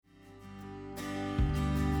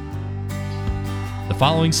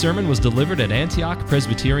following sermon was delivered at Antioch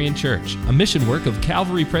Presbyterian Church, a mission work of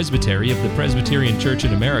Calvary Presbytery of the Presbyterian Church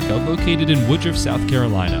in America located in Woodruff, South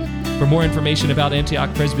Carolina. For more information about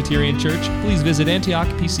Antioch Presbyterian Church, please visit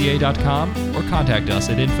antiochpca.com or contact us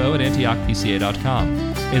at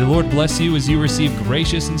info@antiochpca.com. May the Lord bless you as you receive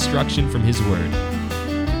gracious instruction from His Word.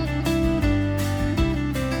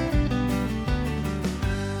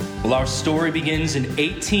 Well, our story begins in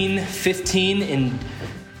 1815 in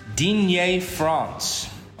Digne, France.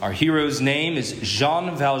 Our hero's name is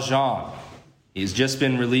Jean Valjean. He has just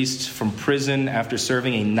been released from prison after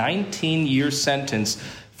serving a 19-year sentence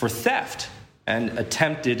for theft and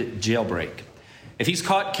attempted jailbreak. If he's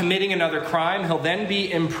caught committing another crime, he'll then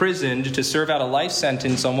be imprisoned to serve out a life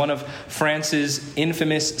sentence on one of France's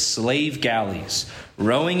infamous slave galleys,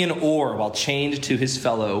 rowing an oar while chained to his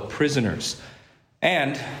fellow prisoners.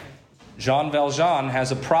 And Jean Valjean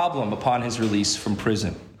has a problem upon his release from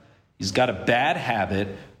prison. He's got a bad habit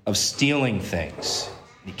of stealing things.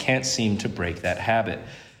 He can't seem to break that habit.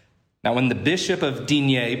 Now, when the Bishop of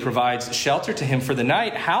Digne provides shelter to him for the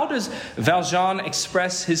night, how does Valjean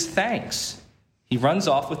express his thanks? He runs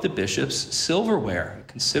off with the bishop's silverware,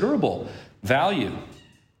 considerable value.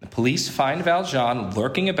 The police find Valjean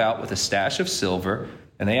lurking about with a stash of silver,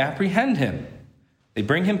 and they apprehend him. They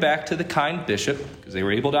bring him back to the kind bishop because they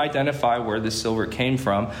were able to identify where the silver came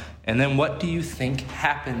from. And then what do you think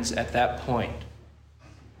happens at that point?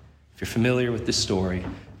 If you're familiar with this story,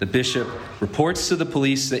 the bishop reports to the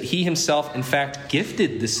police that he himself, in fact,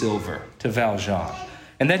 gifted the silver to Valjean,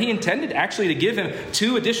 and that he intended actually to give him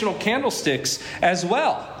 2 additional candlesticks as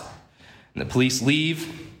well. And the police leave,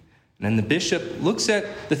 and then the bishop looks at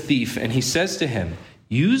the thief and he says to him,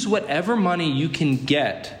 "Use whatever money you can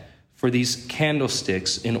get for these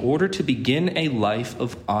candlesticks in order to begin a life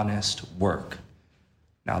of honest work."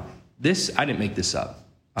 Now, I didn't make this up.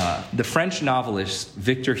 The French novelist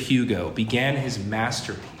Victor Hugo began his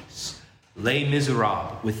masterpiece, Les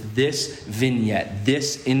Miserables, with this vignette,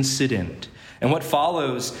 this incident. And what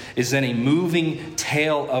follows is then a moving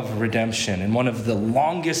tale of redemption in one of the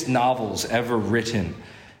longest novels ever written.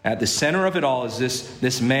 At the center of it all is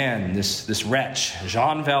this man, this wretch,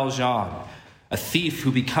 Jean Valjean, a thief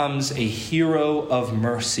who becomes a hero of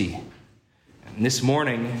mercy. And this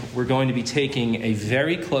morning, we're going to be taking a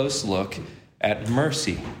very close look at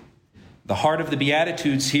mercy. The heart of the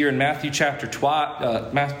Beatitudes here in Matthew chapter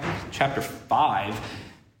 5,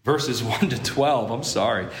 verses 1 to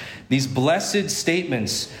 12. These blessed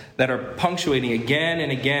statements that are punctuating again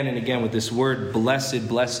and again and again with this word, blessed,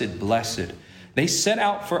 blessed, blessed. They set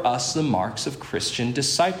out for us the marks of Christian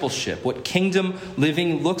discipleship, what kingdom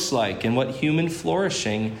living looks like, and what human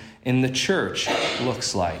flourishing in the church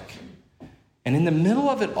looks like. And in the middle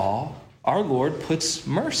of it all, our Lord puts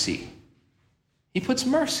mercy. He puts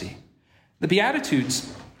mercy. The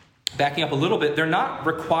Beatitudes, backing up a little bit, they're not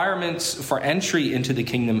requirements for entry into the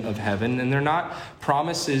kingdom of heaven, and they're not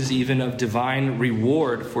promises even of divine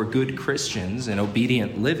reward for good Christians and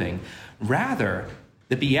obedient living. Rather,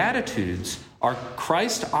 the Beatitudes are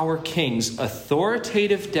Christ our King's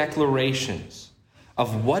authoritative declarations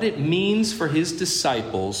of what it means for his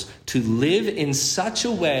disciples to live in such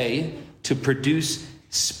a way to produce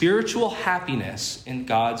spiritual happiness in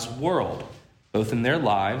God's world, both in their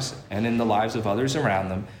lives and in the lives of others around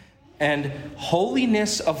them, and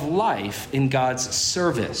holiness of life in God's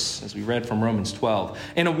service, as we read from Romans 12.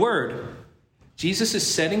 In a word, Jesus is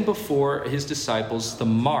setting before his disciples the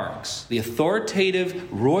marks, the authoritative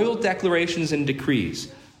royal declarations and decrees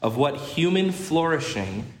of what human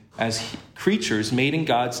flourishing as creatures made in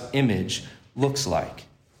God's image looks like.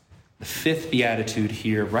 The 5th beatitude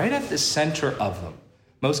here, right at the center of them.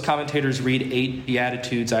 Most commentators read 8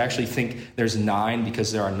 beatitudes. I actually think there's 9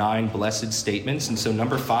 because there are 9 blessed statements. And so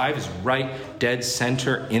number 5 is right dead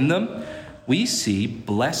center in them. We see,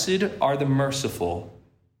 blessed are the merciful,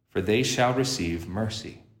 for they shall receive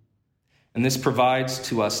mercy. And this provides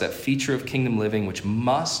to us that feature of kingdom living which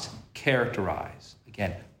must characterize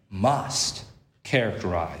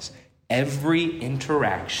every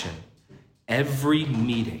interaction, every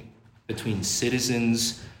meeting between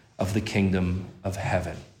citizens of the kingdom of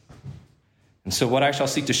heaven. And so what I shall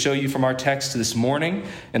seek to show you from our text this morning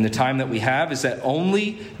and the time that we have is that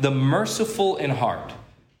only the merciful in heart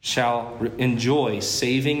shall enjoy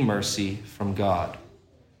saving mercy from God.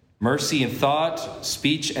 Mercy in thought,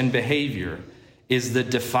 speech, and behavior is the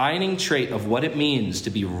defining trait of what it means to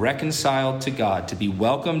be reconciled to God, to be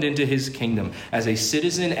welcomed into his kingdom as a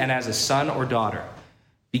citizen and as a son or daughter,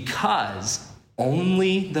 because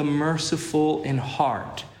only the merciful in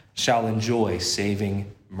heart shall enjoy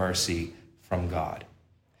saving mercy from God.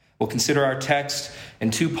 We'll consider our text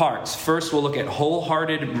in two parts. First, we'll look at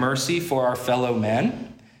wholehearted mercy for our fellow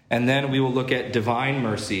men, and then we will look at divine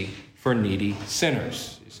mercy for needy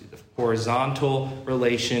sinners. You see the horizontal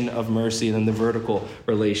relation of mercy and then the vertical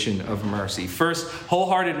relation of mercy. First,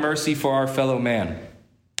 wholehearted mercy for our fellow man.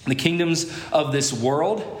 The kingdoms of this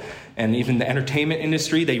world and even the entertainment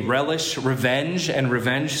industry, they relish revenge and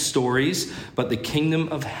revenge stories, but the kingdom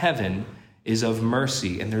of heaven is of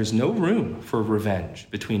mercy, and there's no room for revenge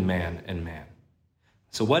between man and man.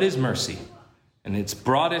 So what is mercy? In its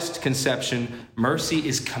broadest conception, mercy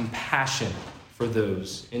is compassion for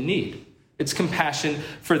those in need. It's compassion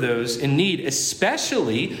for those in need,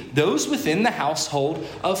 especially those within the household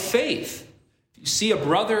of faith. If you see a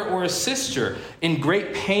brother or a sister in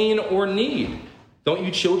great pain or need, don't you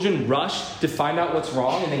children rush to find out what's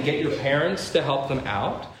wrong and then get your parents to help them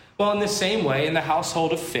out? Well, in the same way, in the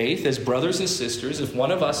household of faith, as brothers and sisters, if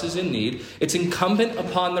one of us is in need, it's incumbent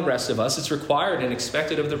upon the rest of us, it's required and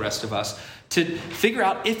expected of the rest of us to figure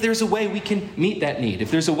out if there's a way we can meet that need,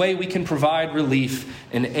 if there's a way we can provide relief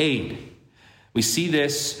and aid. We see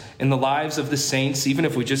this in the lives of the saints, even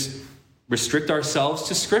if we just restrict ourselves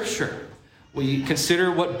to Scripture. We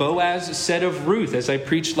consider what Boaz said of Ruth, as I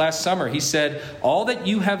preached last summer. He said, "All that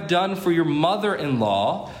you have done for your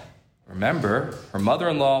mother-in-law," remember, her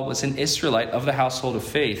mother-in-law was an Israelite of the household of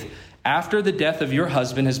faith, "after the death of your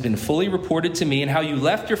husband has been fully reported to me, and how you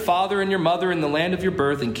left your father and your mother in the land of your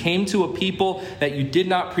birth and came to a people that you did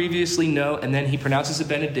not previously know." And then he pronounces a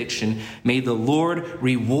benediction. "May the Lord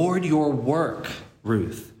reward your work,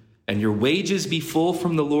 Ruth, and your wages be full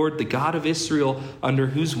from the Lord, the God of Israel, under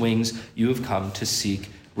whose wings you have come to seek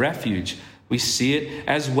refuge." We see it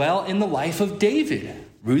as well in the life of David,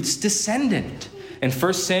 Ruth's descendant. In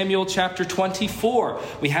 1 Samuel chapter 24,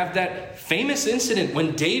 we have that famous incident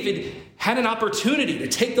when David had an opportunity to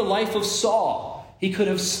take the life of Saul. He could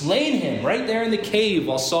have slain him right there in the cave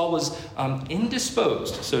while Saul was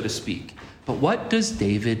indisposed, so to speak. But what does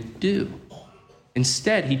David do?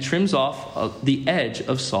 Instead, he trims off the edge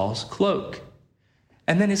of Saul's cloak.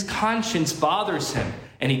 And then his conscience bothers him.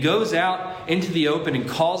 And he goes out into the open and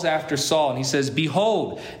calls after Saul. And he says,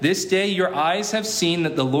 "Behold, this day your eyes have seen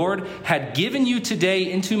that the Lord had given you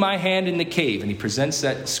today into my hand in the cave." And he presents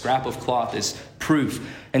that scrap of cloth as proof.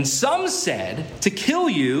 "And some said to kill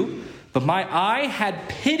you, but my eye had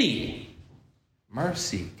pity,"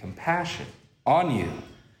 mercy, compassion, "on you.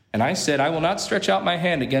 And I said, I will not stretch out my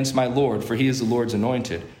hand against my Lord, for he is the Lord's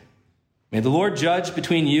anointed. May the Lord judge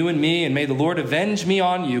between you and me, and may the Lord avenge me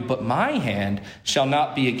on you, but my hand shall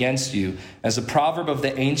not be against you. As the proverb of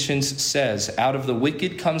the ancients says, out of the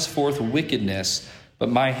wicked comes forth wickedness, but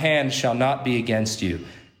my hand shall not be against you."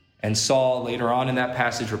 And Saul, later on in that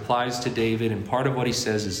passage, replies to David, and part of what he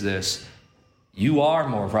says is this: "You are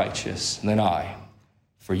more righteous than I,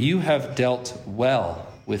 for you have dealt well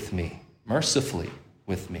with me, mercifully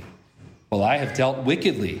with me, while I have dealt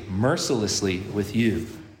wickedly, mercilessly with you."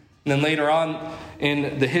 And then later on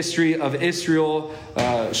in the history of Israel,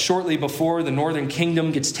 shortly before the northern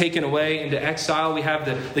kingdom gets taken away into exile, we have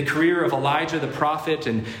the career of Elijah the prophet.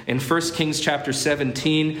 And in 1 Kings chapter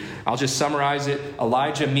 17, I'll just summarize it.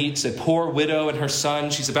 Elijah meets a poor widow and her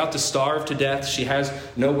son. She's about to starve to death. She has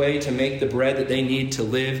no way to make the bread that they need to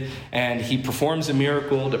live. And he performs a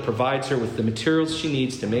miracle that provides her with the materials she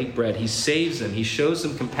needs to make bread. He saves them. He shows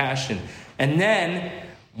them compassion. And then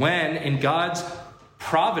when, in God's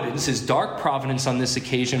providence, his dark providence on this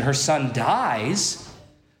occasion, her son dies,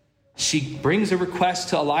 she brings a request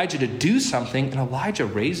to Elijah to do something, and Elijah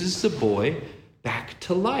raises the boy back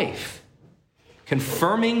to life,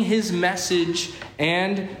 confirming his message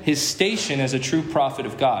and his station as a true prophet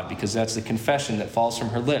of God, because that's the confession that falls from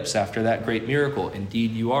her lips after that great miracle.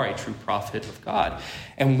 Indeed, you are a true prophet of God.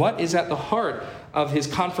 And what is at the heart of his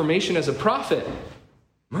confirmation as a prophet?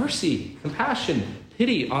 Mercy, compassion,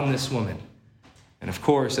 pity on this woman. And of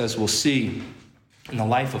course, as we'll see in the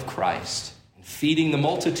life of Christ, feeding the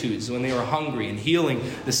multitudes when they were hungry, and healing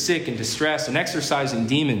the sick and distressed, and exorcising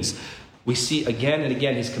demons, we see again and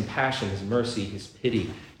again his compassion, his mercy, his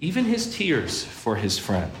pity, even his tears for his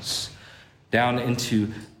friends, down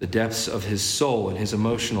into the depths of his soul and his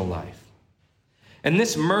emotional life. And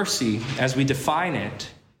this mercy, as we define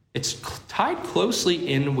it, it's tied closely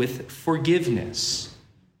in with forgiveness,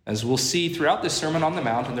 as we'll see throughout the Sermon on the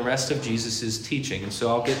Mount and the rest of Jesus' teaching. And so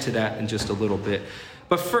I'll get to that in just a little bit.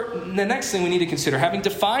 But for the next thing we need to consider, having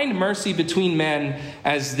defined mercy between men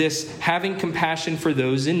as this having compassion for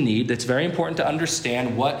those in need, that's very important to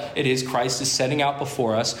understand what it is Christ is setting out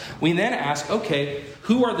before us. We then ask, okay,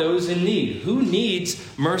 who are those in need? Who needs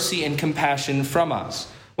mercy and compassion from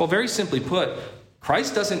us? Well, very simply put,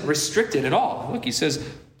 Christ doesn't restrict it at all. Look, he says,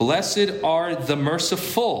 Blessed are the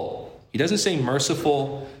merciful. He doesn't say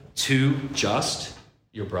merciful to just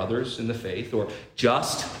your brothers in the faith, or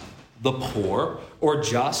just the poor, or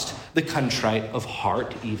just the contrite of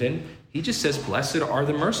heart even. He just says, blessed are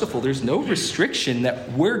the merciful. There's no restriction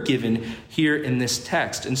that we're given here in this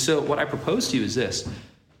text. And so what I propose to you is this.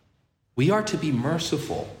 We are to be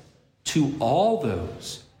merciful to all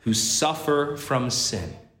those who suffer from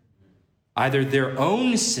sin, either their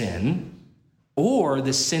own sin or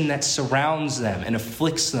the sin that surrounds them and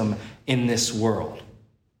afflicts them in this world.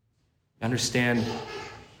 You understand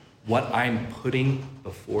what I'm putting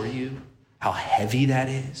before you, how heavy that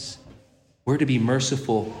is? We're to be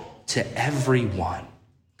merciful to everyone,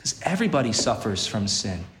 because everybody suffers from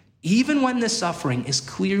sin, even when the suffering is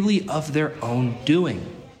clearly of their own doing.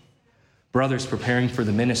 Brothers preparing for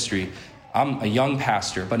the ministry, I'm a young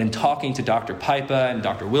pastor, but in talking to Dr. Pipa and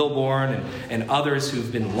Dr. Wilborn and others who've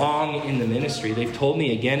been long in the ministry, they've told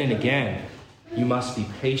me again and again, you must be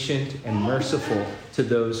patient and merciful to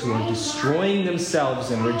those who are destroying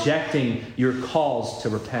themselves and rejecting your calls to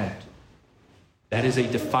repent. That is a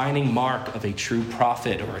defining mark of a true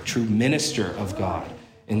prophet or a true minister of God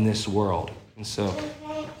in this world. And so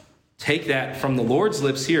take that from the Lord's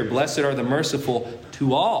lips here. Blessed are the merciful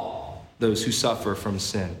to all those who suffer from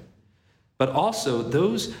sin. But also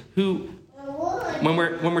those who, when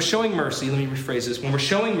we're showing mercy, let me rephrase this. When we're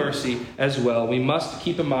showing mercy as well, we must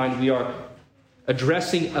keep in mind we are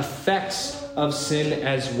addressing effects of sin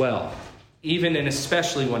as well, even and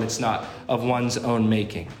especially when it's not of one's own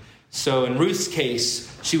making. So in Ruth's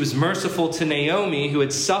case, she was merciful to Naomi, who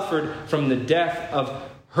had suffered from the death of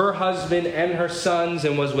her husband and her sons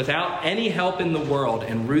and was without any help in the world.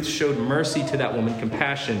 And Ruth showed mercy to that woman,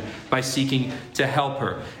 compassion, by seeking to help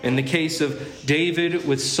her. In the case of David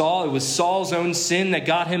with Saul, it was Saul's own sin that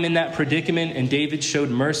got him in that predicament, and David showed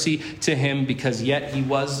mercy to him because yet he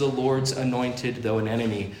was the Lord's anointed, though an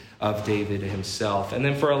enemy of David himself. And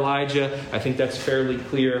then for Elijah, I think that's fairly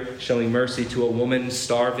clear, showing mercy to a woman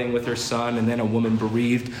starving with her son, and then a woman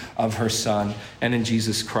bereaved of her son. And in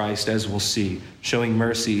Jesus Christ, as we'll see, showing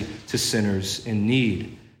mercy to sinners in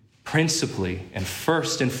need, principally and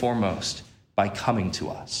first and foremost by coming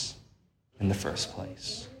to us in the first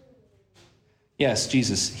place. Yes,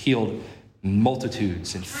 Jesus healed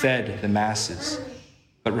multitudes and fed the masses,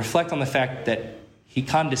 but reflect on the fact that he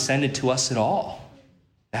condescended to us at all.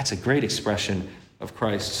 That's a great expression of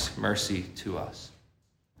Christ's mercy to us.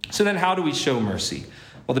 So then how do we show mercy?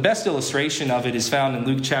 Well, the best illustration of it is found in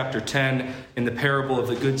Luke chapter 10 in the parable of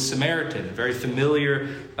the Good Samaritan, a very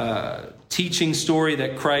familiar teaching story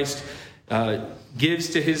that Christ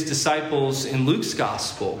gives to his disciples in Luke's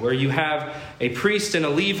gospel, where you have a priest and a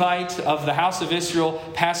Levite of the house of Israel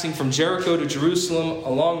passing from Jericho to Jerusalem.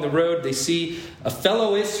 Along the road, they see a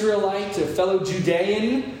fellow Israelite, a fellow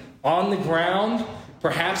Judean on the ground,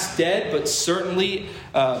 perhaps dead, but certainly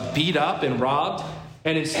beat up and robbed.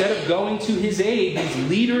 And instead of going to his aid, these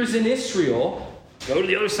leaders in Israel go to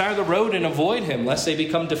the other side of the road and avoid him, lest they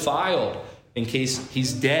become defiled in case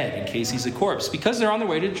he's dead, in case he's a corpse. Because they're on their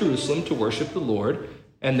way to Jerusalem to worship the Lord,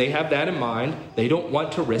 and they have that in mind. They don't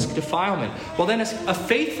want to risk defilement. Well, then a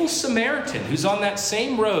faithful Samaritan who's on that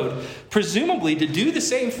same road, presumably to do the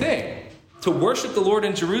same thing, to worship the Lord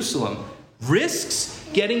in Jerusalem, risks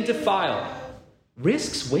getting defiled,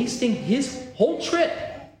 risks wasting his whole trip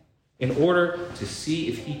in order to see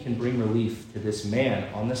if he can bring relief to this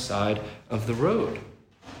man on the side of the road.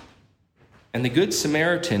 And the Good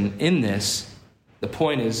Samaritan in this, the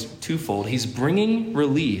point is twofold. He's bringing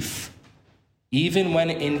relief even when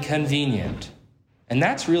inconvenient. And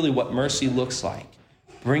that's really what mercy looks like.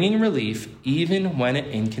 Bringing relief even when it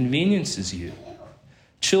inconveniences you.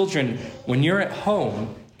 Children, when you're at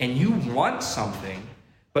home and you want something,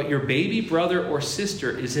 but your baby brother or sister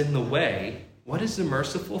is in the way, what is the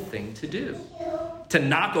merciful thing to do? To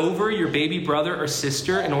knock over your baby brother or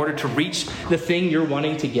sister in order to reach the thing you're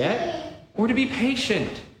wanting to get? Or to be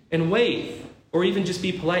patient and wait? Or even just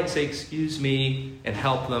be polite and say, excuse me, and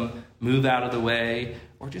help them move out of the way?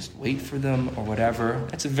 Or just wait for them or whatever?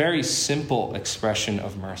 That's a very simple expression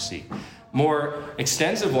of mercy. More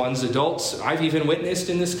extensive ones, adults, I've even witnessed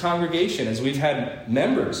in this congregation as we've had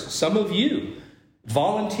members, some of you,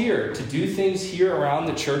 volunteer to do things here around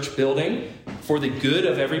the church building for the good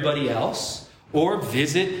of everybody else, or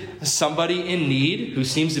visit somebody in need who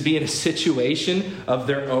seems to be in a situation of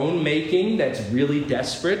their own making that's really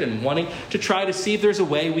desperate and wanting to try to see if there's a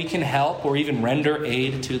way we can help or even render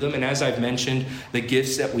aid to them. And as I've mentioned, the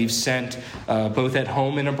gifts that we've sent both at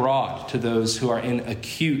home and abroad to those who are in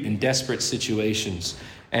acute and desperate situations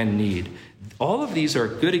and need. All of these are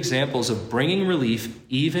good examples of bringing relief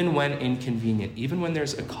even when inconvenient, even when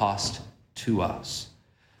there's a cost to us.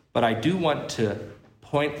 But I do want to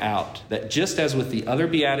point out that just as with the other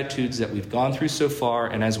Beatitudes that we've gone through so far,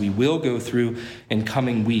 and as we will go through in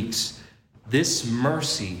coming weeks, this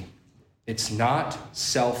mercy, it's not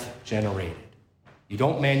self-generated. You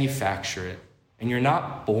don't manufacture it, and you're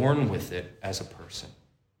not born with it as a person.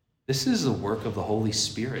 This is the work of the Holy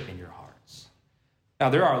Spirit in your hearts. Now,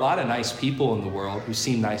 there are a lot of nice people in the world who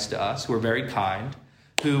seem nice to us, who are very kind,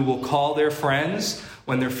 who will call their friends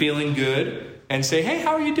when they're feeling good and say, hey,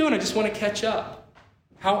 how are you doing? I just want to catch up.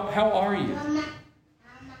 How are you?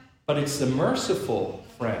 But it's the merciful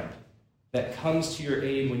friend that comes to your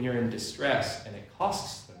aid when you're in distress, and it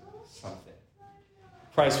costs them something.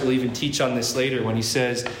 Christ will even teach on this later when he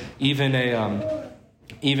says, even a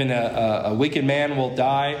wicked man will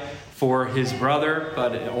die for his brother,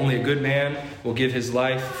 but only a good man will give his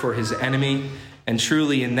life for his enemy. And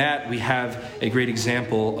truly in that we have a great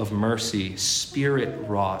example of mercy,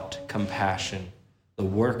 spirit-wrought compassion, the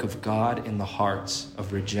work of God in the hearts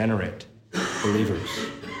of regenerate believers.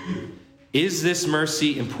 Is this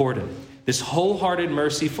mercy important? This wholehearted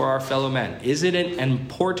mercy for our fellow men, is it an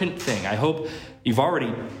important thing? I hope you've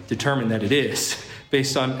already determined that it is,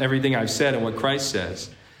 based on everything I've said and what Christ says.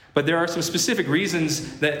 But there are some specific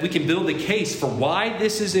reasons that we can build a case for why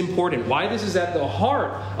this is important, why this is at the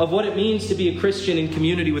heart of what it means to be a Christian in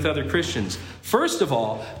community with other Christians. First of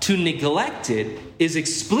all, to neglect it is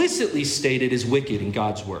explicitly stated as wicked in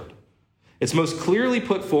God's word. It's most clearly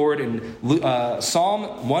put forward in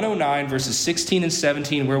Psalm 109, verses 16 and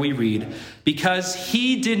 17, where we read, because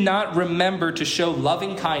he did not remember to show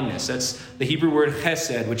loving kindness. That's the Hebrew word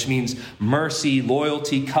chesed, which means mercy,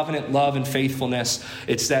 loyalty, covenant love, and faithfulness.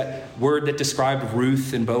 It's that word that described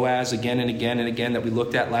Ruth and Boaz again and again and again that we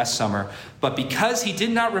looked at last summer. But because he did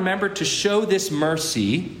not remember to show this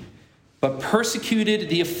mercy, but persecuted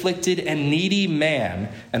the afflicted and needy man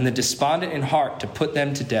and the despondent in heart to put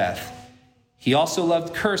them to death, he also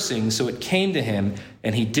loved cursing, so it came to him,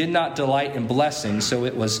 and he did not delight in blessing, so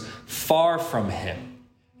it was far from him.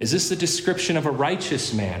 Is this the description of a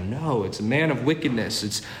righteous man? No, it's a man of wickedness.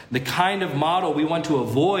 It's the kind of model we want to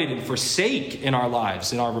avoid and forsake in our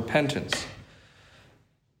lives, in our repentance.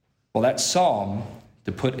 Well, that psalm,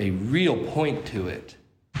 to put a real point to it,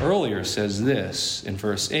 earlier says this in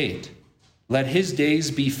verse 8, let his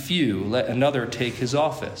days be few, let another take his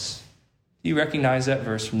office. Do you recognize that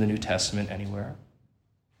verse from the New Testament anywhere?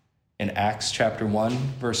 In Acts chapter 1,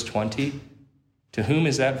 verse 20, to whom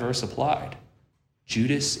is that verse applied?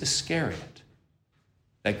 Judas Iscariot,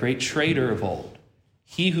 that great traitor of old,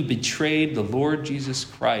 he who betrayed the Lord Jesus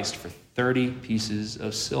Christ for 30 pieces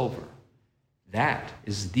of silver. That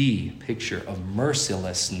is the picture of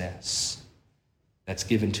mercilessness that's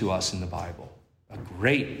given to us in the Bible, a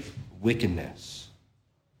great wickedness.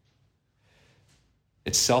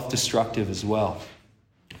 It's self-destructive as well.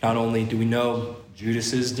 Not only do we know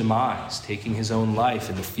Judas's demise, taking his own life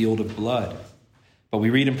in the field of blood, but we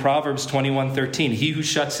read in Proverbs 21:13, he who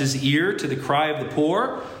shuts his ear to the cry of the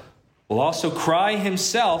poor will also cry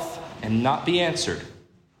himself and not be answered.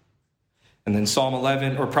 And then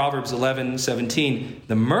Proverbs 11:17,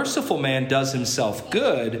 the merciful man does himself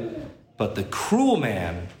good, but the cruel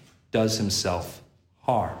man does himself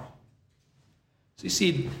harm. So you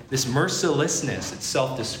see, this mercilessness, it's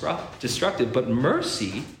self-destructive, but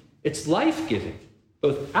mercy, it's life-giving,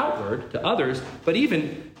 both outward to others, but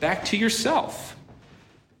even back to yourself.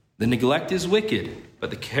 The neglect is wicked,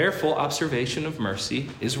 but the careful observation of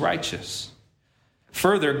mercy is righteous.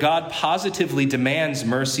 Further, God positively demands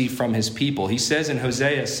mercy from his people. He says in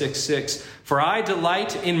Hosea 6:6, for I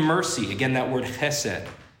delight in mercy, again that word chesed,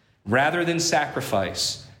 rather than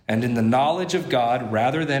sacrifice, and in the knowledge of God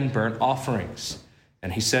rather than burnt offerings.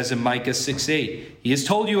 And he says in Micah 6:8, he has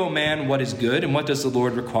told you, O man, what is good, and what does the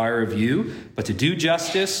Lord require of you, but to do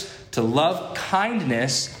justice, to love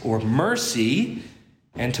kindness or mercy,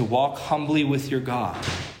 and to walk humbly with your God.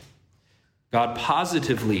 God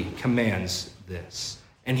positively commands this,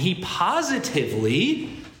 and he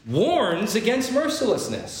positively warns against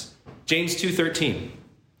mercilessness. James 2:13,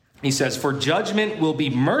 he says, for judgment will be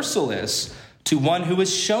merciless to one who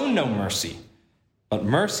has shown no mercy, but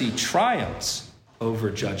mercy triumphs over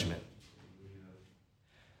judgment.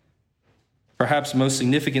 Perhaps most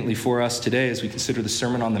significantly for us today as we consider the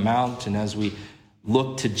Sermon on the Mount and as we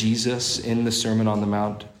look to Jesus in the Sermon on the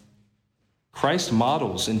Mount, Christ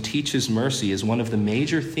models and teaches mercy as one of the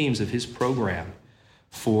major themes of his program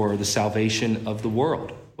for the salvation of the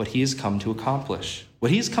world, what he has come to accomplish,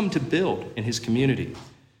 what he has come to build in his community.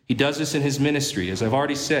 He does this in his ministry. As I've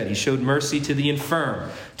already said, he showed mercy to the infirm,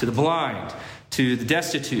 to the blind, to the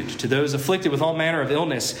destitute, to those afflicted with all manner of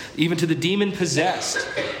illness, even to the demon-possessed.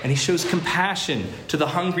 And he shows compassion to the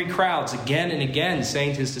hungry crowds again and again,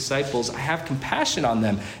 saying to his disciples, I have compassion on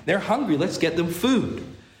them. They're hungry. Let's get them food.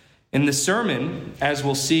 In the sermon, as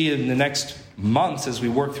we'll see in the next months as we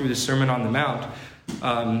work through the Sermon on the Mount,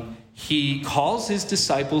 he calls his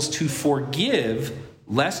disciples to forgive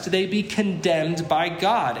lest they be condemned by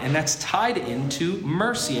God. And that's tied into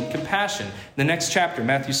mercy and compassion. In the next chapter,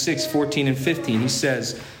 Matthew 6, 14 and 15, he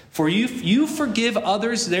says, For if you forgive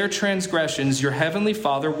others their transgressions, your heavenly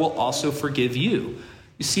Father will also forgive you.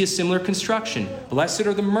 You see a similar construction. Blessed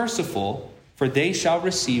are the merciful, for they shall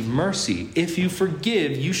receive mercy. If you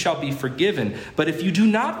forgive, you shall be forgiven. But if you do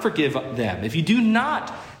not forgive them, if you do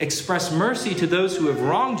not express mercy to those who have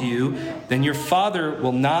wronged you, then your Father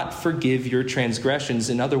will not forgive your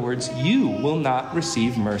transgressions. In other words, you will not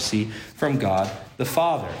receive mercy from God the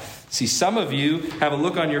Father. See, some of you have a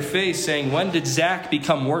look on your face saying, when did Zach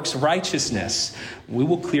become works righteousness? We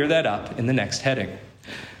will clear that up in the next heading.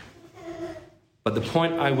 But the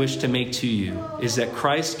point I wish to make to you is that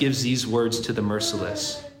Christ gives these words to the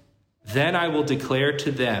merciless. Then I will declare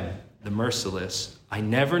to them, the merciless, I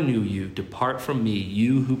never knew you. Depart from me,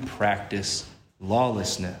 you who practice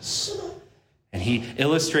lawlessness. And he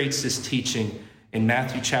illustrates this teaching in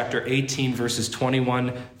Matthew chapter 18, verses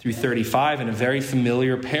 21 through 35, in a very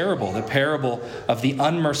familiar parable, the parable of the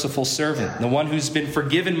unmerciful servant, the one who's been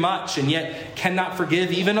forgiven much and yet cannot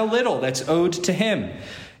forgive even a little that's owed to him.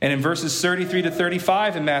 And in verses 33 to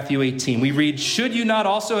 35 in Matthew 18, we read, Should you not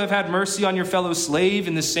also have had mercy on your fellow slave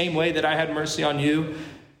in the same way that I had mercy on you?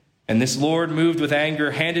 And this Lord, moved with anger,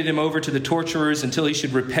 handed him over to the torturers until he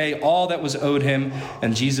should repay all that was owed him.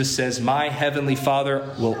 And Jesus says, My heavenly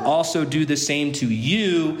Father will also do the same to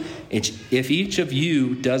you if each of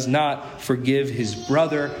you does not forgive his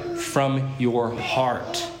brother from your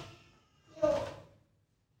heart.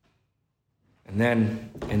 And then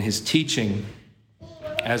in his teaching,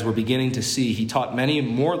 as we're beginning to see, he taught many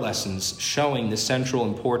more lessons showing the central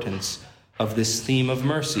importance of this theme of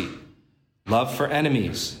mercy. Love for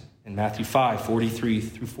enemies in Matthew 5, 43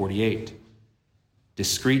 through 48.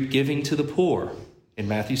 Discreet giving to the poor in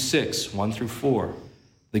Matthew 6, 1 through 4.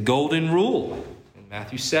 The golden rule in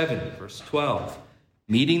Matthew 7, verse 12.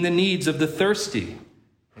 Meeting the needs of the thirsty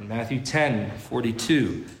in Matthew 10,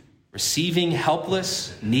 42. Receiving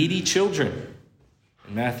helpless, needy children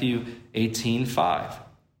in Matthew 18, 5.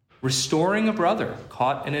 Restoring a brother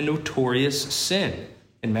caught in a notorious sin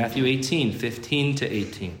in Matthew 18, 15 to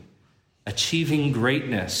 18. Achieving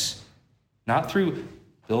greatness, not through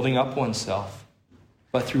building up oneself,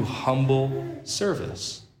 but through humble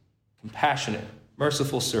service, compassionate,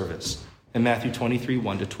 merciful service in Matthew 23,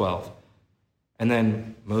 1 to 12. And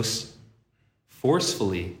then most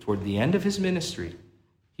forcefully, toward the end of his ministry,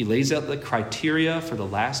 he lays out the criteria for the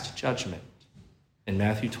last judgment in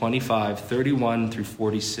Matthew 25, 31 through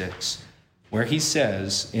 46, where he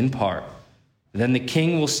says, in part, Then the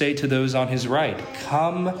king will say to those on his right,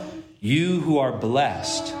 Come, you who are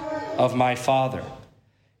blessed of my Father.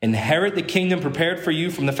 Inherit the kingdom prepared for you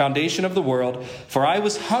from the foundation of the world. For I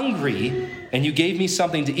was hungry, and you gave me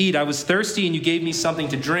something to eat. I was thirsty, and you gave me something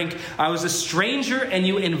to drink. I was a stranger, and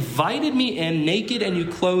you invited me in. Naked, and you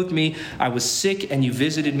clothed me. I was sick, and you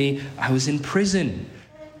visited me. I was in prison,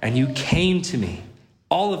 and you came to me.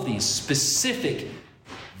 All of these specific,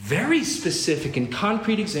 very specific and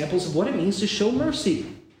concrete examples of what it means to show mercy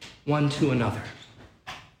one to another.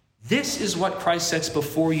 This is what Christ sets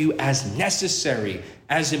before you as necessary,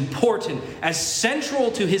 as important, as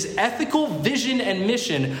central to his ethical vision and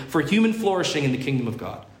mission for human flourishing in the kingdom of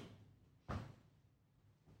God.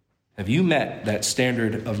 Have you met that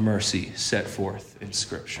standard of mercy set forth in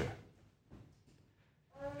Scripture?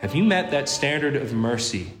 Have you met that standard of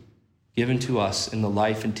mercy given to us in the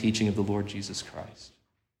life and teaching of the Lord Jesus Christ?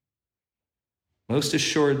 Most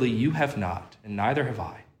assuredly, you have not, and neither have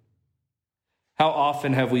I. How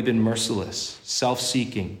often have we been merciless,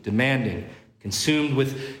 self-seeking, demanding, consumed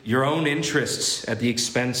with your own interests at the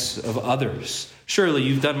expense of others? Surely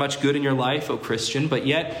you've done much good in your life, O Christian, but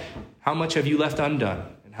yet how much have you left undone,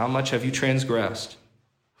 and how much have you transgressed?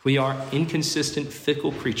 We are inconsistent,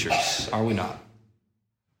 fickle creatures, are we not?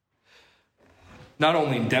 Not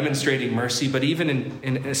only in demonstrating mercy, but even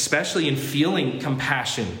especially in feeling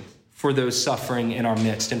compassion for those suffering in our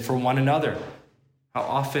midst and for one another. How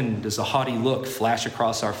often does a haughty look flash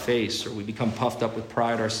across our face, or we become puffed up with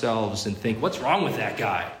pride ourselves and think, what's wrong with that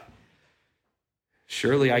guy?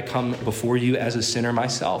 Surely I come before you as a sinner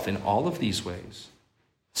myself in all of these ways.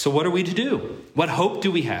 So what are we to do? What hope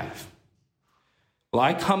do we have? Well,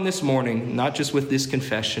 I come this morning not just with this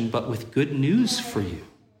confession, but with good news for you.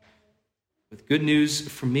 With good news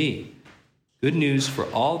for me. Good news for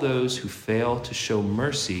all those who fail to show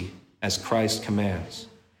mercy as Christ commands.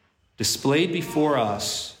 Displayed before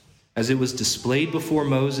us, as it was displayed before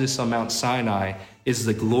Moses on Mount Sinai, is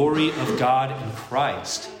the glory of God in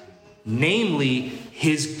Christ, namely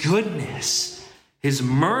his goodness, his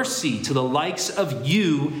mercy to the likes of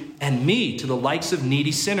you and me, to the likes of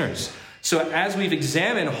needy sinners. So as we've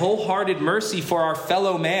examined wholehearted mercy for our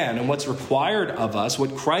fellow man and what's required of us,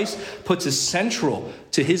 what Christ puts as central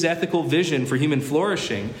to his ethical vision for human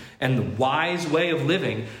flourishing and the wise way of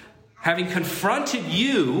living, having confronted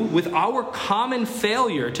you with our common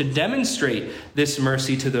failure to demonstrate this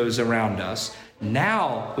mercy to those around us,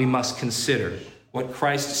 now we must consider what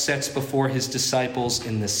Christ sets before his disciples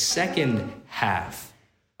in the second half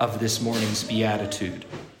of this morning's beatitude: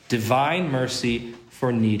 divine mercy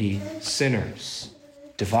for needy sinners.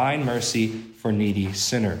 Divine mercy for needy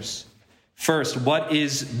sinners. First, what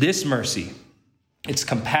is this mercy? It's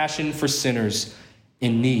compassion for sinners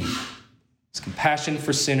in need. It's compassion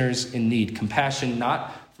for sinners in need. Compassion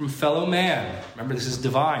not from fellow man. Remember, this is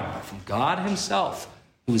divine, but from God himself,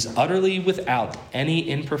 who is utterly without any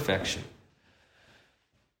imperfection.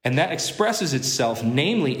 And that expresses itself,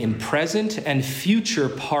 namely, in present and future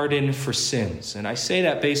pardon for sins. And I say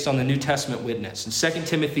that based on the New Testament witness. In 2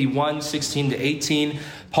 Timothy 1, 16 to 18,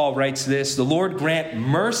 Paul writes this: "The Lord grant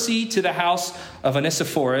mercy to the house of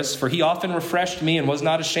Onesiphorus, for he often refreshed me and was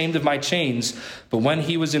not ashamed of my chains. But when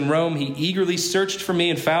he was in Rome, he eagerly searched for me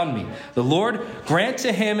and found me. The Lord grant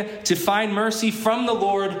to him to find mercy from the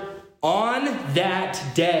Lord on that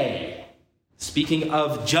day." Speaking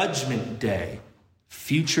of Judgment Day.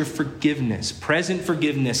 Future forgiveness, present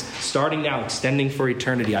forgiveness, starting now, extending for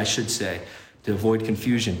eternity, I should say, to avoid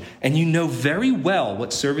confusion. And you know very well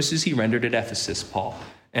what services he rendered at Ephesus. Paul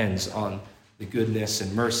ends on the goodness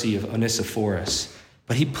and mercy of Onesiphorus.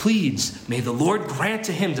 But he pleads, may the Lord grant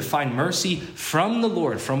to him to find mercy from the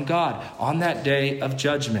Lord, from God, on that day of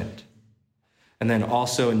judgment. And then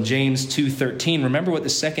also in James 2:13, remember what the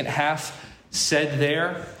second half said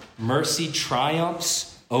there? Mercy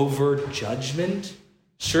triumphs over judgment.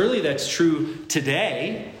 Surely that's true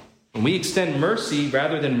today. When we extend mercy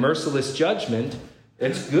rather than merciless judgment,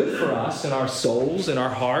 it's good for us and our souls and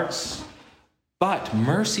our hearts. But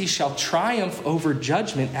mercy shall triumph over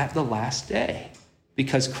judgment at the last day,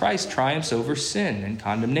 because Christ triumphs over sin and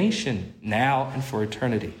condemnation now and for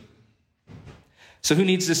eternity. So who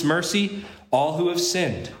needs this mercy? All who have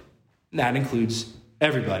sinned. And that includes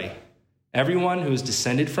everybody. Everyone who is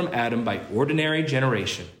descended from Adam by ordinary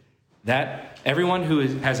generation. That everyone who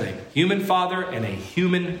has a human father and a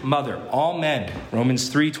human mother, all men, Romans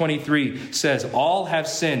 3:23 says, all have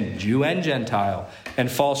sinned, Jew and Gentile,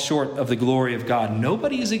 and fall short of the glory of God.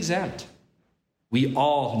 Nobody is exempt. We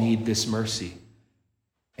all need this mercy.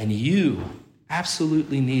 And you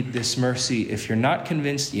absolutely need this mercy if you're not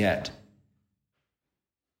convinced yet.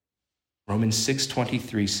 Romans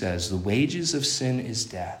 6:23 says, the wages of sin is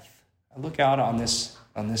death. I look out on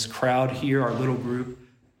this crowd here, our little group,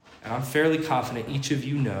 and I'm fairly confident each of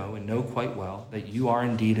you know and know quite well that you are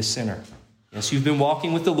indeed a sinner. Yes, you've been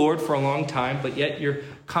walking with the Lord for a long time, but yet you're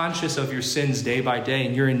conscious of your sins day by day,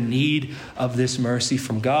 and you're in need of this mercy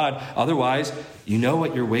from God. Otherwise, you know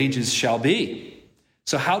what your wages shall be.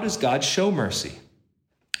 So how does God show mercy?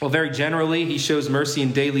 Well, very generally, he shows mercy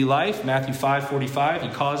in daily life. Matthew 5:45, he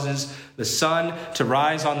causes the sun to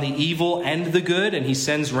rise on the evil and the good, and he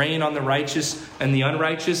sends rain on the righteous and the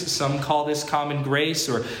unrighteous. Some call this common grace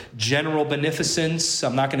or general beneficence.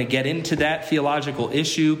 I'm not going to get into that theological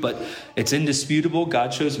issue, but it's indisputable.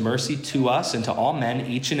 God shows mercy to us and to all men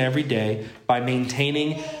each and every day by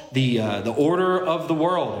maintaining the order of the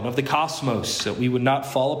world and of the cosmos so we would not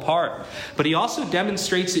fall apart. But he also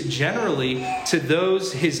demonstrates it generally to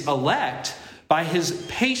those his elect by his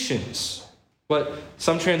patience. What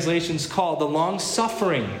some translations call the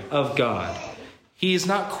long-suffering of God. He is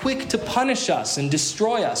not quick to punish us and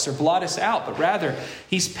destroy us or blot us out, but rather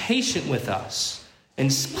he's patient with us and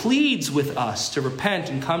pleads with us to repent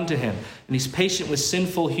and come to him. And he's patient with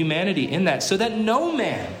sinful humanity in that, so that no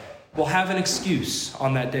man will have an excuse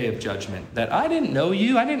on that day of judgment. That I didn't know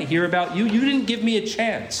you, I didn't hear about you, you didn't give me a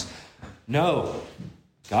chance. No,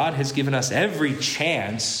 God has given us every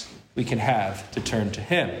chance we can have to turn to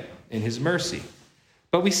him in his mercy.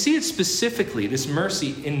 But we see it specifically, this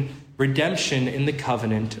mercy, in redemption in the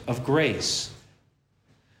covenant of grace.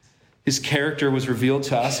 His character was revealed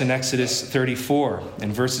to us in Exodus 34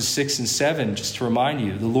 and verses 6 and 7, just to remind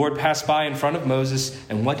you. The Lord passed by in front of Moses,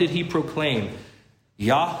 and what did he proclaim?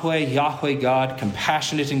 Yahweh, Yahweh God,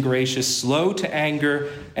 compassionate and gracious, slow to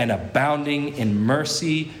anger, and abounding in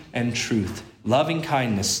mercy and truth. Loving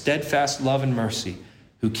kindness, steadfast love and mercy,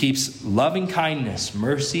 who keeps loving kindness,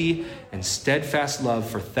 mercy, and steadfast love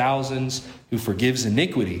for thousands, who forgives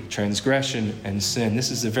iniquity, transgression, and sin. This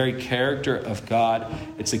is the very character of God.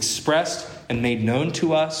 It's expressed and made known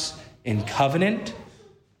to us in covenant.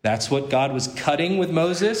 That's what God was cutting with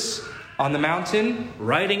Moses on the mountain,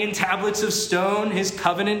 writing in tablets of stone his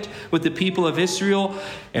covenant with the people of Israel.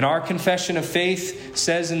 And our confession of faith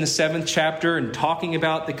says in the 7th chapter, and talking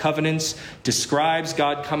about the covenants, describes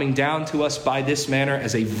God coming down to us by this manner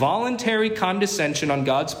as a voluntary condescension on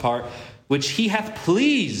God's part, which he hath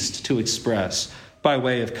pleased to express by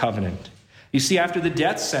way of covenant. You see, after the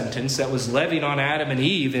death sentence that was levied on Adam and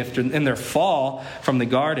Eve in their fall from the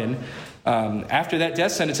garden, after that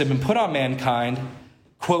death sentence had been put on mankind,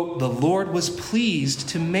 quote, the Lord was pleased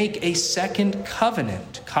to make a second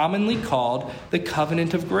covenant, commonly called the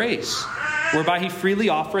covenant of grace, whereby he freely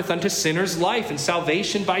offereth unto sinners life and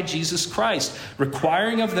salvation by Jesus Christ,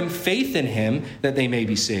 requiring of them faith in him that they may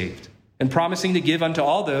be saved, and promising to give unto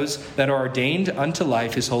all those that are ordained unto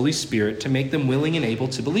life his Holy Spirit to make them willing and able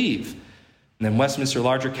to believe. And then Westminster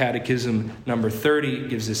Larger Catechism number 30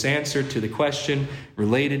 gives this answer to the question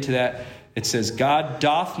related to that. It says, God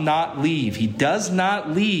doth not leave, he does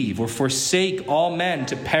not leave or forsake all men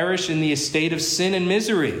to perish in the estate of sin and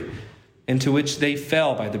misery, into which they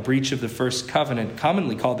fell by the breach of the first covenant,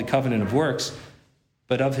 commonly called the covenant of works,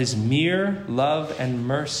 but of his mere love and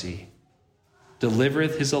mercy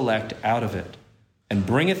delivereth his elect out of it, and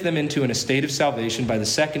bringeth them into an estate of salvation by the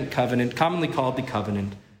second covenant, commonly called the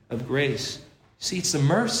covenant of grace. See, it's the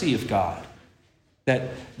mercy of God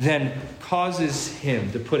that then causes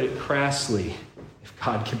him, to put it crassly, if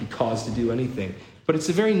God can be caused to do anything, but it's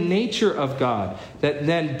the very nature of God that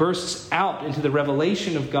then bursts out into the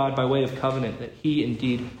revelation of God by way of covenant, that he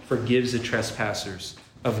indeed forgives the trespasses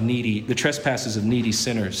of needy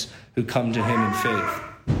sinners who come to him in faith.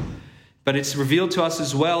 But it's revealed to us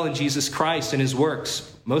as well in Jesus Christ and his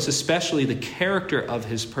works, most especially the character of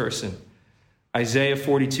his person. Isaiah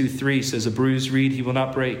 42:3 says, a bruised reed he will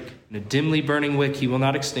not break, and a dimly burning wick he will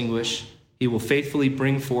not extinguish. He will faithfully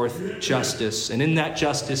bring forth justice, and in that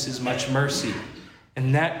justice is much mercy.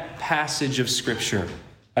 And that passage of Scripture,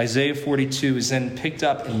 Isaiah 42, is then picked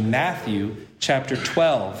up in Matthew chapter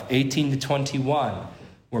 12, 18 to 21,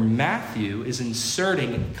 where Matthew is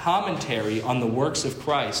inserting commentary on the works of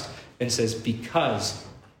Christ and says, because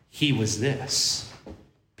he was this,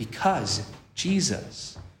 because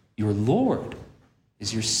Jesus, your Lord,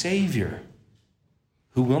 is your Savior,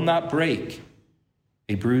 who will not break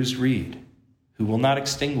a bruised reed, who will not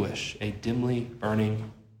extinguish a dimly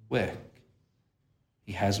burning wick.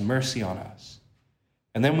 He has mercy on us.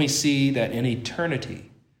 And then we see that in eternity,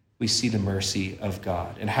 we see the mercy of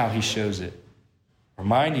God and how he shows it.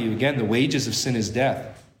 Remind you, again, the wages of sin is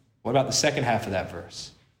death. What about the second half of that verse?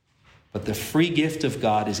 But the free gift of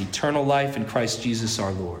God is eternal life in Christ Jesus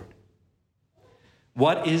our Lord.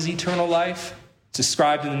 What is eternal life? It's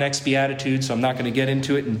described in the next beatitude, so I'm not going to get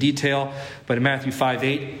into it in detail. But in Matthew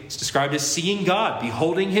 5:8, it's described as seeing God,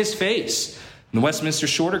 beholding his face. And the Westminster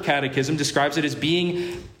Shorter Catechism describes it as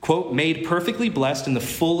being, quote, made perfectly blessed in the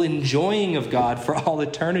full enjoying of God for all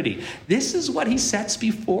eternity. This is what he sets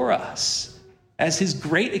before us as his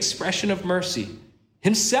great expression of mercy.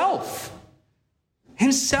 Himself.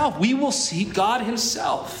 Himself. We will see God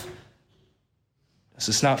himself. Does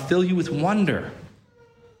this not fill you with wonder?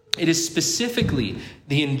 It is specifically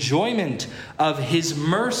the enjoyment of his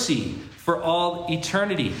mercy for all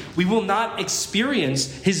eternity. We will not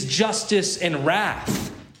experience his justice and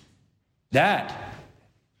wrath. That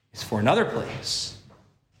is for another place.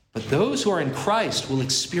 But those who are in Christ will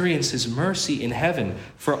experience his mercy in heaven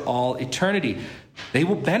for all eternity. They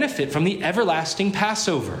will benefit from the everlasting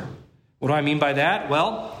Passover. What do I mean by that?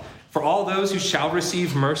 Well, for all those who shall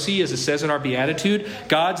receive mercy, as it says in our beatitude,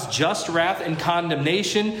 God's just wrath and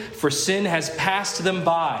condemnation for sin has passed them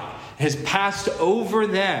by, has passed over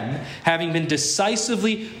them, having been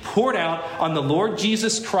decisively poured out on the Lord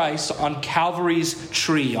Jesus Christ on Calvary's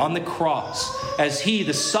tree, on the cross, as he,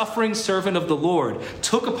 the suffering servant of the Lord,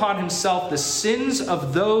 took upon himself the sins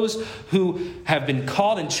of those who have been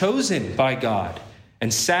called and chosen by God,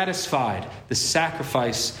 and satisfied the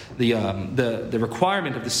sacrifice, the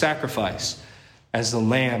requirement of the sacrifice as the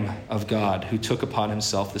Lamb of God who took upon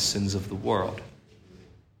himself the sins of the world.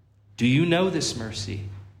 Do you know this mercy?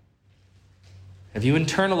 Have you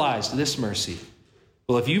internalized this mercy?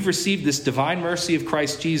 Well, if you've received this divine mercy of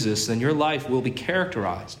Christ Jesus, then your life will be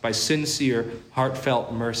characterized by sincere,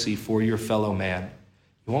 heartfelt mercy for your fellow man.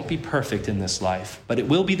 You won't be perfect in this life, but it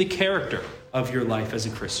will be the character of your life as a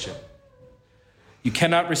Christian. You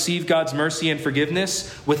cannot receive God's mercy and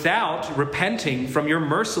forgiveness without repenting from your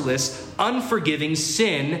merciless, unforgiving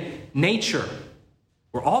sin nature.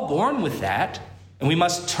 We're all born with that, and we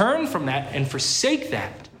must turn from that and forsake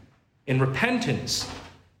that in repentance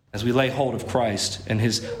as we lay hold of Christ and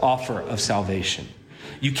his offer of salvation.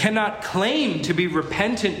 You cannot claim to be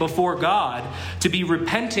repentant before God, to be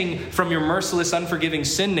repenting from your merciless, unforgiving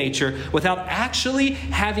sin nature without actually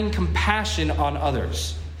having compassion on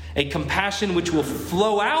others. A compassion which will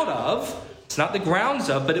flow out of, it's not the grounds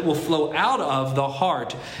of, but it will flow out of the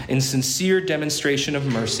heart in sincere demonstration of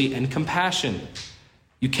mercy and compassion.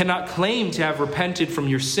 You cannot claim to have repented from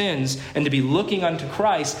your sins and to be looking unto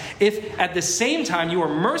Christ if at the same time you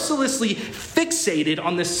are mercilessly fixated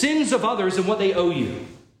on the sins of others and what they owe you.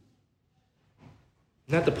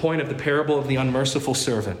 Isn't that the point of the parable of the unmerciful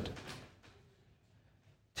servant?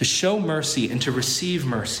 To show mercy and to receive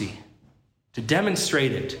mercy, to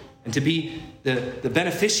demonstrate it and to be the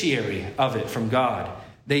beneficiary of it from God.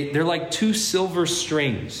 They're like two silver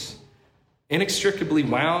strings, inextricably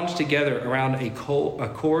wound together around a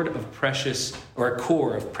core of precious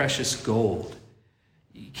gold.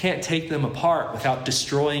 You can't take them apart without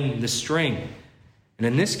destroying the string. And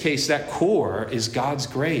in this case, that core is God's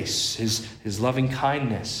grace, his loving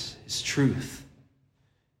kindness, his truth.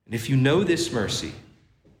 And if you know this mercy,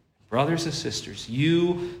 brothers and sisters,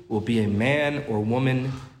 you will be a man or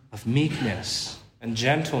woman of meekness and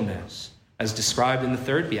gentleness, as described in the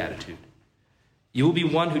third beatitude. You will be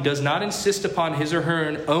one who does not insist upon his or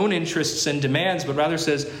her own interests and demands, but rather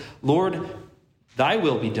says, Lord, thy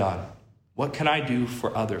will be done. What can I do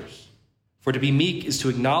for others? For to be meek is to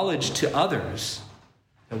acknowledge to others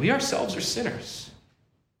that we ourselves are sinners.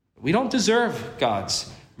 We don't deserve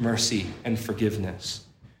God's mercy and forgiveness,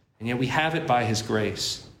 and yet we have it by his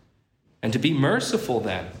grace. And to be merciful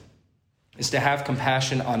then is to have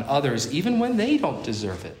compassion on others even when they don't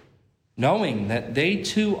deserve it, knowing that they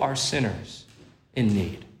too are sinners in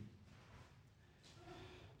need.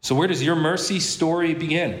 So where does your mercy story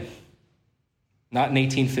begin? Not in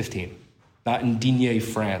 1815, not in Digne,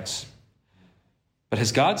 France, but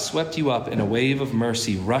has God swept you up in a wave of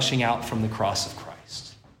mercy rushing out from the cross of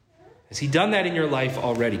Christ? Has he done that in your life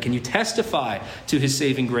already? Can you testify to his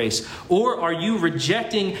saving grace? Or are you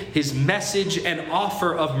rejecting his message and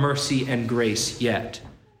offer of mercy and grace yet?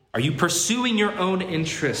 Are you pursuing your own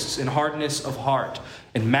interests in hardness of heart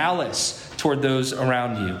and malice toward those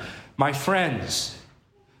around you? My friends,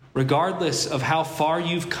 regardless of how far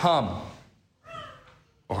you've come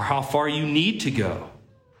or how far you need to go,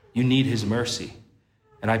 you need his mercy.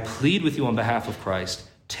 And I plead with you on behalf of Christ,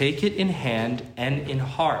 take it in hand and in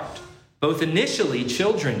heart. Both initially,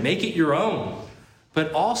 children, make it your own,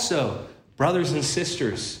 but also, brothers and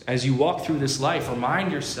sisters, as you walk through this life,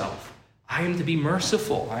 remind yourself, I am to be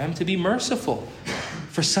merciful. I am to be merciful,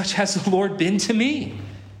 for such has the Lord been to me.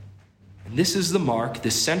 And this is the mark,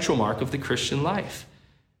 the central mark of the Christian life.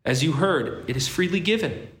 As you heard, it is freely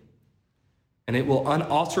given, and it will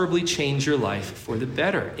unalterably change your life for the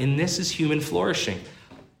better. In this is human flourishing.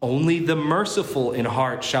 Only the merciful in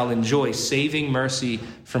heart shall enjoy saving mercy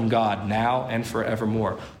from God now and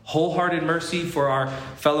forevermore. Wholehearted mercy for our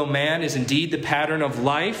fellow man is indeed the pattern of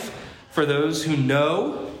life for those who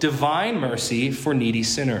know divine mercy for needy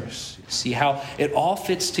sinners. See how it all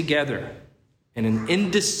fits together in an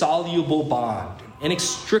indissoluble bond, an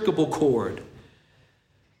inextricable cord.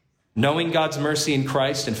 Knowing God's mercy in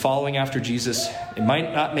Christ and following after Jesus, it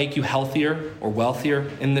might not make you healthier or wealthier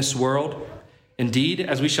in this world. Indeed,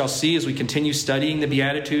 as we shall see as we continue studying the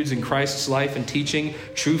Beatitudes in Christ's life and teaching,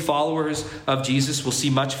 true followers of Jesus will see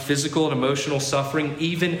much physical and emotional suffering,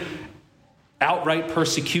 even outright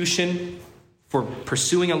persecution for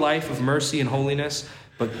pursuing a life of mercy and holiness.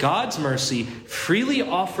 But God's mercy, freely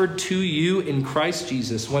offered to you in Christ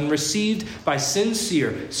Jesus, when received by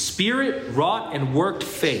sincere, spirit-wrought and worked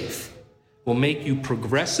faith, will make you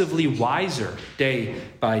progressively wiser day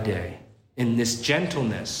by day in this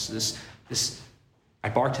gentleness, this I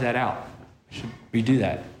barked that out. I should redo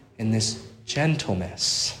that. In this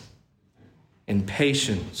gentleness, in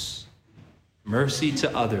patience, mercy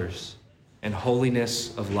to others, and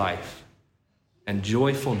holiness of life, and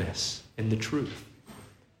joyfulness in the truth.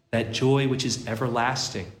 That joy which is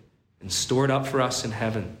everlasting and stored up for us in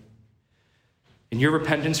heaven. In your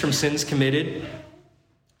repentance from sins committed,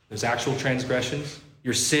 those actual transgressions,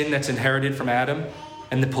 your sin that's inherited from Adam,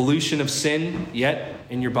 and the pollution of sin yet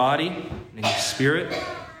in your body and in your spirit,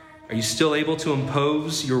 are you still able to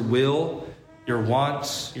impose your will, your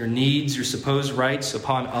wants, your needs, your supposed rights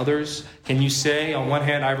upon others? Can you say, on one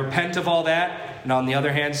hand, I repent of all that, and on the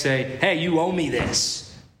other hand say, hey, you owe me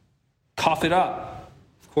this? Cough it up.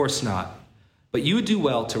 Of course not. But you would do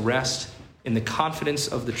well to rest in the confidence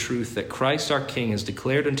of the truth that Christ our King has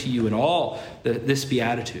declared unto you in all this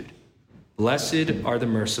beatitude. Blessed are the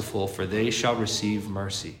merciful, for they shall receive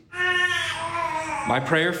mercy. My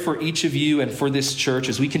prayer for each of you and for this church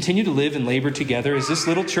as we continue to live and labor together, as this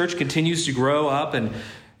little church continues to grow up and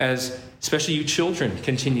as especially you children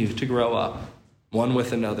continue to grow up one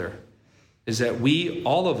with another, is that we,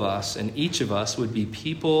 all of us and each of us, would be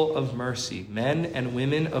people of mercy, men and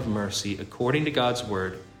women of mercy, according to God's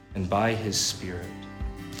word and by his Spirit.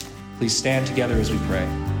 Please stand together as we pray.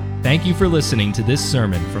 Thank you for listening to this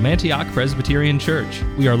sermon from Antioch Presbyterian Church.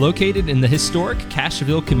 We are located in the historic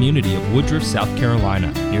Cashville community of Woodruff, South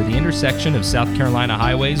Carolina, near the intersection of South Carolina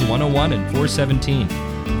Highways 101 and 417.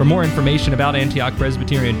 For more information about Antioch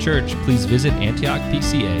Presbyterian Church, please visit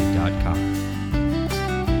antiochpca.com.